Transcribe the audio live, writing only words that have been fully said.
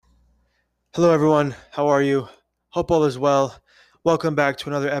Hello, everyone. How are you? Hope all is well. Welcome back to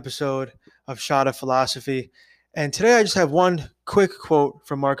another episode of Shot of Philosophy. And today I just have one quick quote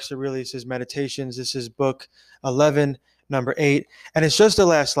from Marcus Aurelius' Meditations. This is book 11, number 8. And it's just the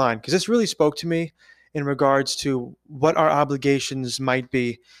last line because this really spoke to me in regards to what our obligations might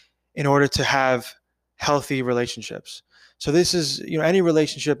be in order to have healthy relationships. So this is, any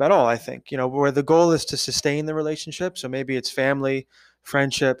relationship at all, I think, where the goal is to sustain the relationship. So maybe it's family,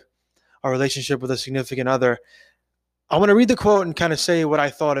 friendship, our relationship with a significant other. I want to read the quote and kind of say what I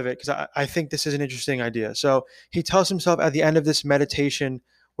thought of it because I think this is an interesting idea. So he tells himself at the end of this meditation,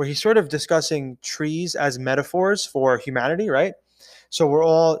 where he's sort of discussing trees as metaphors for humanity, right? So we're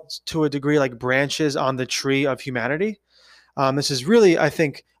all, to a degree, like branches on the tree of humanity. This is really, I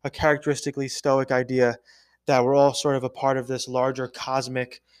think, a characteristically Stoic idea that we're all sort of a part of this larger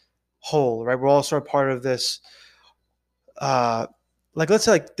cosmic whole, right? We're all sort of part of this uh, like let's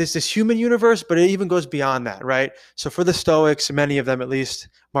say like this human universe, but it even goes beyond that, right? So for the Stoics, many of them at least,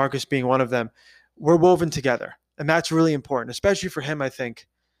 Marcus being one of them, we're woven together, and that's really important, especially for him, I think,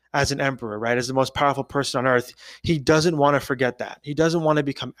 as an emperor, right, as the most powerful person on earth. He doesn't want to forget that. He doesn't want to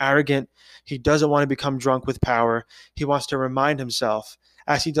become arrogant. He doesn't want to become drunk with power. He wants to remind himself,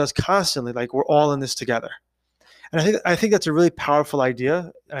 as he does constantly, like we're all in this together. And I think that's a really powerful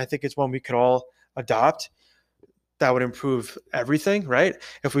idea, and I think it's one we could all adopt that would improve everything, right?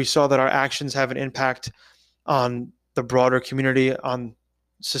 If we saw that our actions have an impact on the broader community, on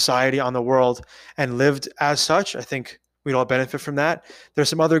society, on the world, and lived as such, I think we'd all benefit from that. There's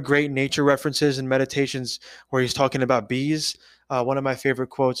some other great nature references and meditations where he's talking about bees. One of my favorite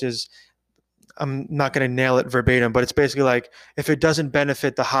quotes is, I'm not going to nail it verbatim, but it's basically like, if it doesn't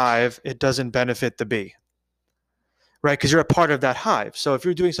benefit the hive, it doesn't benefit the bee, right? Because you're a part of that hive. So if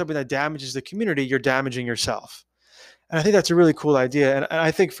you're doing something that damages the community, you're damaging yourself. And I think that's a really cool idea. And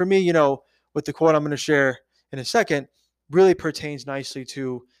I think for me, with the quote I'm going to share in a second, really pertains nicely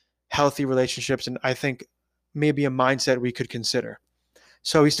to healthy relationships. And I think maybe a mindset we could consider.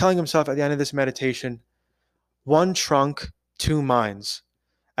 So he's telling himself at the end of this meditation, one trunk, two minds,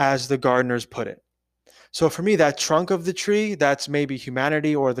 as the gardeners put it. So for me, that trunk of the tree, that's maybe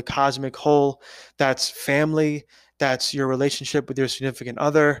humanity or the cosmic whole, that's family, that's your relationship with your significant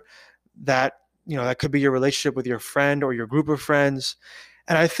other, that that could be your relationship with your friend or your group of friends.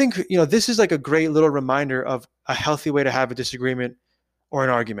 And I think this is like a great little reminder of a healthy way to have a disagreement or an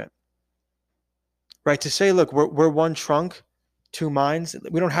argument, right? To say, look, we're one trunk, two minds.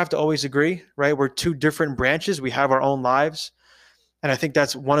 We don't have to always agree, right? We're two different branches. We have our own lives. And I think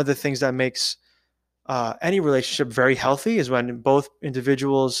that's one of the things that makes any relationship very healthy, is when both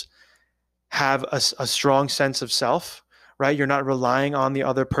individuals have a strong sense of self, right? You're not relying on the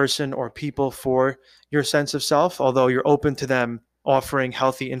other person or people for your sense of self, although you're open to them offering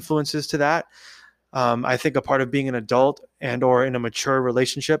healthy influences to that. I think a part of being an adult and or in a mature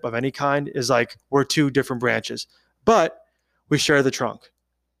relationship of any kind is like we're two different branches, but we share the trunk,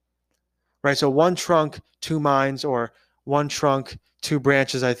 right? So one trunk, two minds, or one trunk, two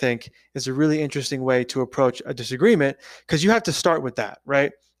branches, I think, is a really interesting way to approach a disagreement, because you have to start with that,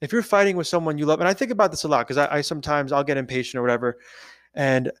 right? If you're fighting with someone you love, and I think about this a lot because I sometimes I'll get impatient or whatever,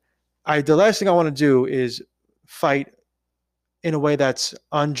 and the last thing I want to do is fight in a way that's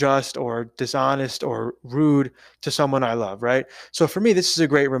unjust or dishonest or rude to someone I love, right? So for me, this is a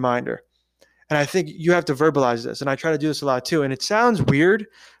great reminder. And I think you have to verbalize this. And I try to do this a lot too. And it sounds weird,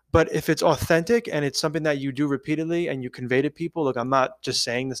 but if it's authentic and it's something that you do repeatedly and you convey to people, look, I'm not just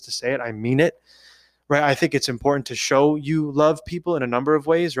saying this to say it, I mean it, right? I think it's important to show you love people in a number of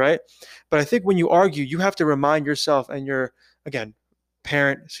ways, right? But I think when you argue, you have to remind yourself and your, again,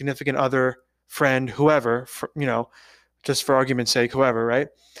 parent, significant other, friend, whoever, just for argument's sake, whoever, right?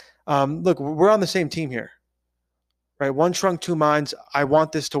 Look, we're on the same team here, right? One trunk, two minds. I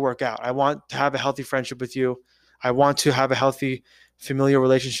want this to work out. I want to have a healthy friendship with you. I want to have a healthy familial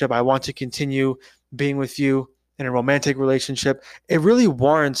relationship. I want to continue being with you in a romantic relationship. It really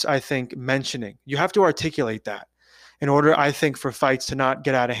warrants, I think, mentioning. You have to articulate that in order, I think, for fights to not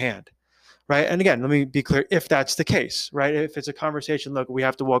get out of hand, right? And again, let me be clear, if that's the case, right? If it's a conversation, look, we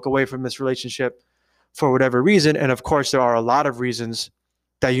have to walk away from this relationship for whatever reason. And of course, there are a lot of reasons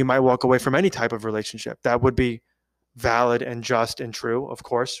that you might walk away from any type of relationship. That would be valid and just and true, of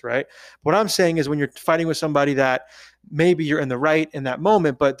course, right? What I'm saying is when you're fighting with somebody that maybe you're in the right in that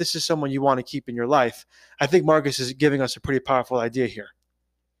moment, but this is someone you want to keep in your life, I think Marcus is giving us a pretty powerful idea here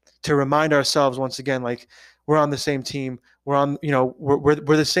to remind ourselves once again, like we're on the same team. We're on, we're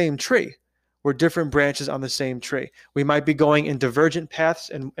the same tree. We're different branches on the same tree. We might be going in divergent paths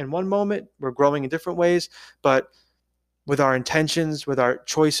in one moment. We're growing in different ways, but with our intentions, with our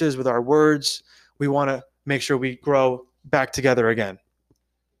choices, with our words. We want to make sure we grow back together again.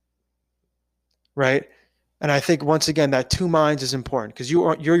 Right? And I think once again that two minds is important because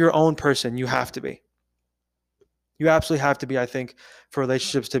you're your own person. You have to be. You absolutely have to be, I think, for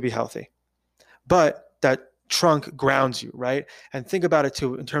relationships to be healthy. But that trunk grounds you, right? And think about it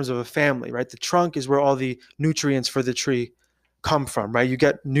too in terms of a family, right? The trunk is where all the nutrients for the tree come from, right? You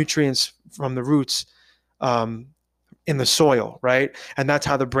get nutrients from the roots um, in the soil, right? And that's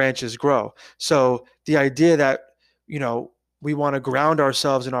how the branches grow. So the idea that, you know, we want to ground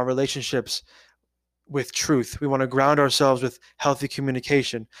ourselves in our relationships with truth. We want to ground ourselves with healthy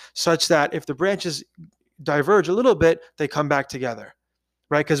communication, such that if the branches diverge a little bit, they come back together,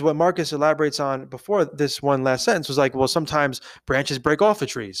 right? Because what Marcus elaborates on before this one last sentence was like, well, sometimes branches break off of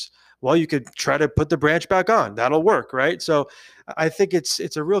trees. Well, you could try to put the branch back on. That'll work, right? So I think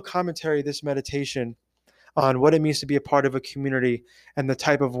it's a real commentary, this meditation, on what it means to be a part of a community and the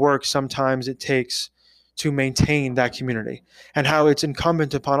type of work sometimes it takes to maintain that community, and how it's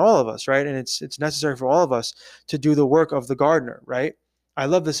incumbent upon all of us, right? And it's necessary for all of us to do the work of the gardener, right? I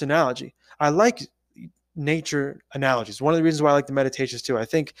love this analogy. I like nature analogies. One of the reasons why I like the meditations too. I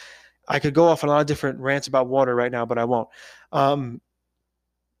think I could go off on a lot of different rants about water right now, but I won't.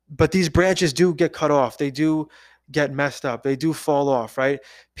 But these branches do get cut off. They do get messed up. They do fall off, right?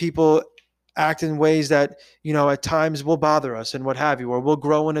 People act in ways that, you know, at times will bother us and what have you, or we'll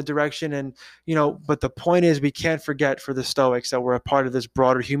grow in a direction and, you know, but the point is we can't forget for the Stoics that we're a part of this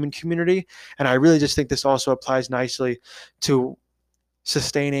broader human community. And I really just think this also applies nicely to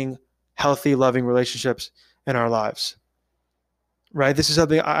sustaining healthy, loving relationships in our lives. Right. This is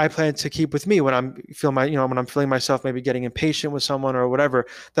something I plan to keep with me when when I'm feeling myself maybe getting impatient with someone or whatever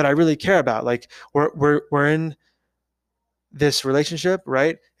that I really care about. Like we're in this relationship,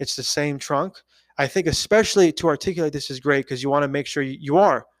 right? It's the same trunk. I think especially to articulate this is great because you want to make sure you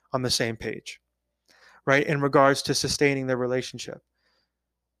are on the same page, right? In regards to sustaining the relationship.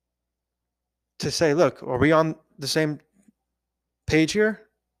 To say, look, are we on the same page here?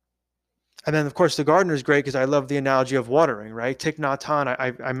 And then, of course, the gardener is great because I love the analogy of watering, right? Thich Nhat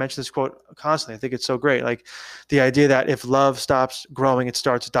Hanh, I mention this quote constantly. I think it's so great. Like the idea that if love stops growing, it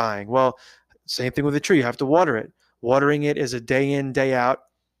starts dying. Well, same thing with a tree. You have to water it. Watering it is a day in, day out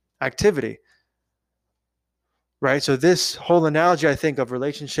activity, right? So this whole analogy, I think, of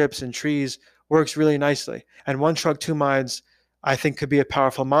relationships and trees works really nicely. And one trunk, two minds, I think, could be a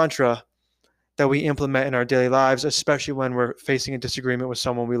powerful mantra that we implement in our daily lives, especially when we're facing a disagreement with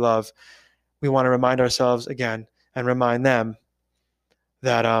someone we love. We want to remind ourselves again and remind them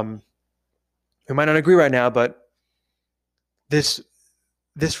that we might not agree right now, but this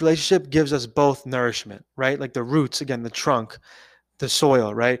relationship gives us both nourishment, right? Like the roots, again, the trunk, the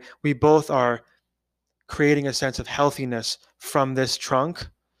soil, right? We both are creating a sense of healthiness from this trunk.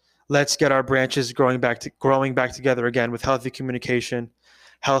 Let's get our branches growing back together again with healthy communication,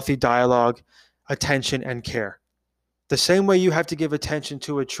 healthy dialogue, attention, and care. The same way you have to give attention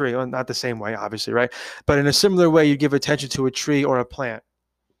to a tree, well, not the same way, obviously, right? But in a similar way, you give attention to a tree or a plant,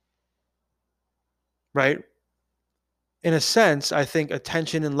 right? In a sense, I think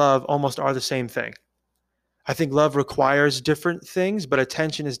attention and love almost are the same thing. I think love requires different things, but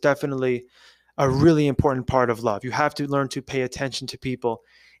attention is definitely a really important part of love. You have to learn to pay attention to people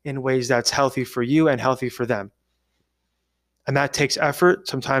in ways that's healthy for you and healthy for them. And that takes effort.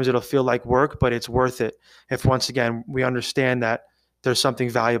 Sometimes it'll feel like work, but it's worth it if, once again, we understand that there's something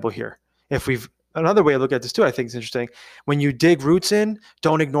valuable here. Another way to look at this too, I think is interesting. When you dig roots in,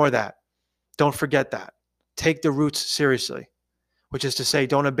 don't ignore that. Don't forget that. Take the roots seriously, which is to say,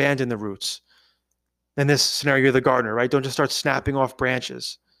 don't abandon the roots. In this scenario, you're the gardener, right? Don't just start snapping off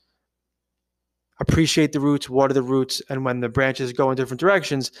branches. Appreciate the roots, water the roots, and when the branches go in different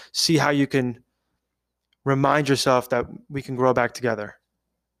directions, see how you can remind yourself that we can grow back together.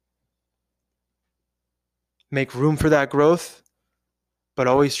 Make room for that growth, but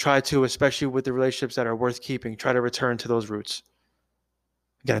always try to, especially with the relationships that are worth keeping, try to return to those roots.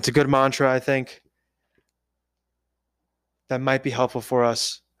 Again, it's a good mantra, I think, that might be helpful for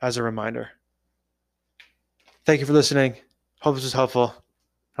us as a reminder. Thank you for listening. Hope this was helpful.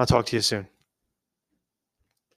 I'll talk to you soon.